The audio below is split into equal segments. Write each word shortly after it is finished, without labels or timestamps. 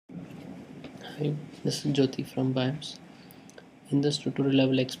Hi, this is Jyoti from BIMES. In this tutorial I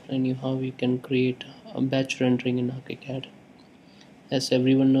will explain you how you can create a batch rendering in ArchiCAD. As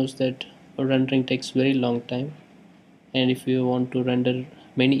everyone knows that rendering takes very long time, and if you want to render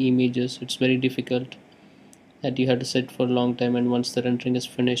many images it's very difficult, that you have to sit for a long time, and once the rendering is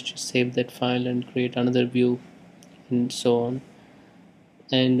finished you save that file and create another view and so on.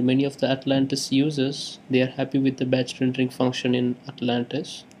 And many of the Atlantis users, they are happy with the batch rendering function in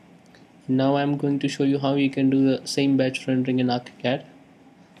Atlantis. Now I'm going to show you how you can do the same batch rendering in ArchiCAD.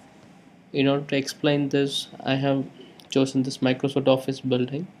 In order to explain this, I have chosen this Microsoft Office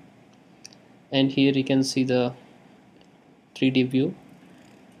building, and here you can see the 3D view.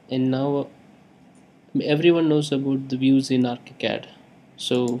 And now everyone knows about the views in ArchiCAD,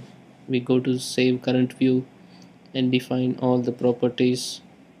 so we go to save current view and define all the properties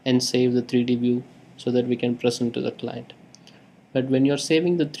and save the 3D view so that we can present to the client. But when you're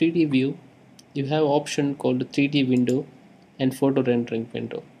saving the 3D view, you have option called 3D window and photo rendering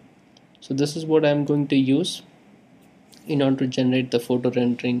window. So this is what I'm going to use in order to generate the photo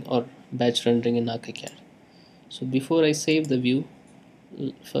rendering or batch rendering in ArchiCAD. So before I save the view,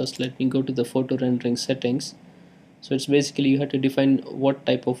 first let me go to the photo rendering settings. So it's basically you have to define what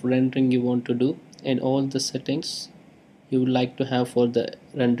type of rendering you want to do and all the settings you would like to have for the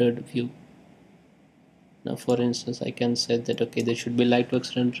rendered view. Now for instance I can say that okay, there should be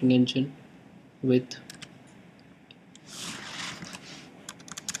Lightworks rendering engine with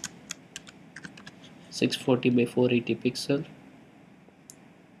 640 by 480 pixel.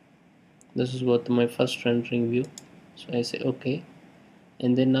 This is what my first rendering view. So I say okay,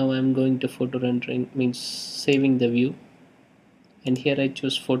 and then now I'm going to photo rendering, means saving the view, and here I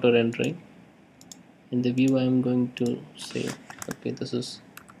choose photo rendering, and the view I'm going to save. Okay, this is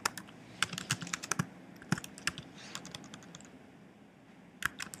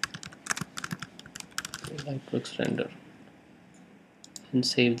Lightworks render, and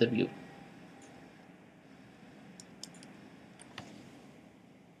save the view.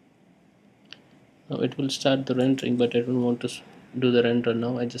 Now it will start the rendering, but I don't want to do the render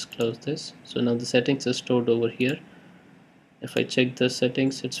now. I just close this. So now the settings are stored over here. If I check the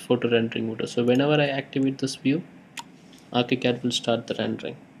settings, it's photo rendering mode. So whenever I activate this view, ArchiCAD will start the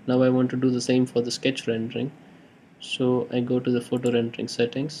rendering. Now I want to do the same for the sketch rendering. So I go to the photo rendering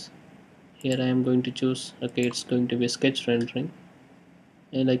settings. Here I am going to choose, okay, it's going to be a sketch rendering,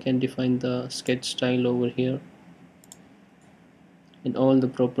 and I can define the sketch style over here and all the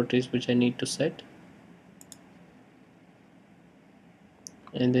properties which I need to set,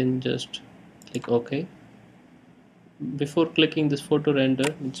 and then just click OK. Before clicking this photo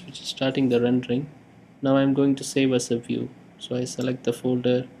render, which is starting the rendering, now I'm going to save as a view. So I select the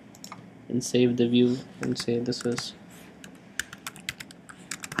folder and save the view and say this is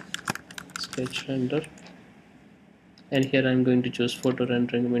sketch render, and here I'm going to choose photo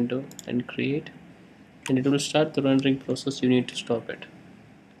rendering window and create, and it will start the rendering process. You need to stop it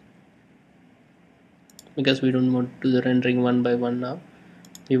because we don't want to do the rendering one by one. Now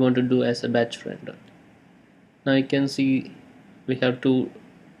we want to do as a batch render. Now you can see we have two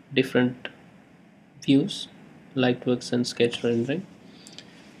different views, Lightworks and sketch rendering.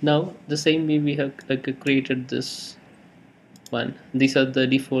 Now the same way we have created this one. These are the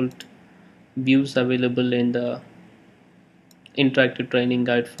default views available in the interactive training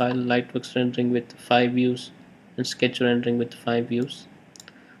guide file. Lightworks rendering with 5 views and sketch rendering with 5 views.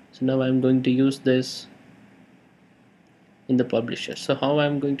 So now I'm going to use this in the publisher. So how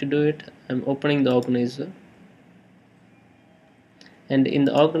I'm going to do it, I'm opening the organizer, and in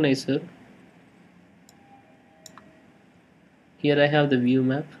the organizer here I have the view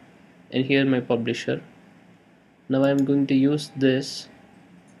map, and here my publisher. Now I'm going to use this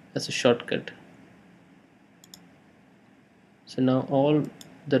as a shortcut. So now all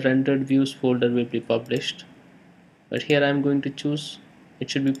the rendered views folder will be published, but here I'm going to choose it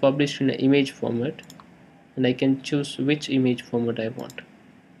should be published in an image format, and I can choose which image format I want.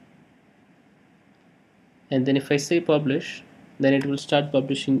 And then if I say publish, then it will start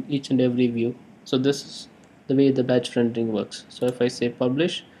publishing each and every view. So this is the way the batch rendering works. So if I say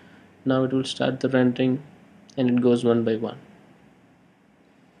publish, now it will start the rendering and it goes one by one.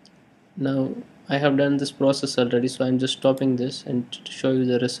 Now I have done this process already, so I'm just stopping this and to show you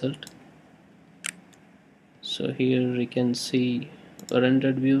the result. So here you can see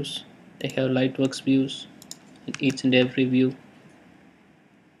rendered views. I have Lightworks views in each and every view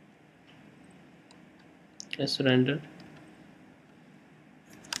is rendered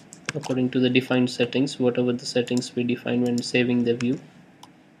according to the defined settings, whatever the settings we define when saving the view,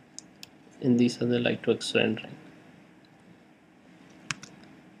 and these are the Lightworks rendering.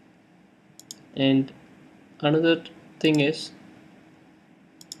 And another thing is,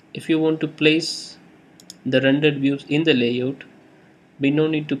 if you want to place the rendered views in the layout, we no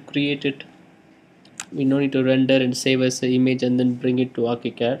need to create it, we no need to render and save as an image and then bring it to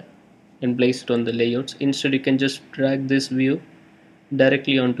ArchiCAD and place it on the layouts. Instead, you can just drag this view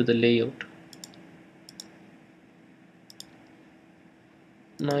directly onto the layout.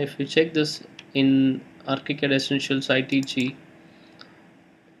 Now if you check this in ArchiCAD Essentials ITG,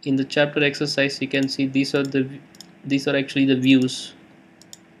 in the chapter exercise, you can see these are actually the views,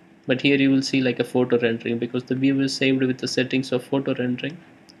 but here you will see like a photo rendering because the view is saved with the settings of photo rendering.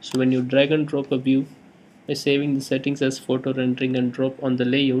 So when you drag and drop a view by saving the settings as photo rendering and drop on the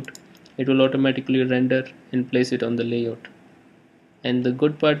layout, it will automatically render and place it on the layout. And the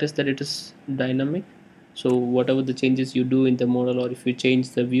good part is that it is dynamic, so whatever the changes you do in the model, or if you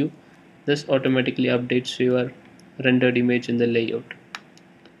change the view, this automatically updates your rendered image in the layout.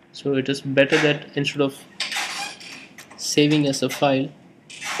 So it is better that instead of saving as a file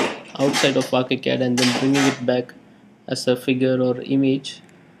outside of ArchiCAD and then bringing it back as a figure or image,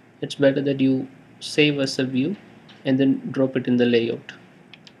 it's better that you save as a view and then drop it in the layout.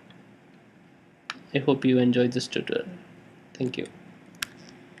 I hope you enjoyed this tutorial. Thank you.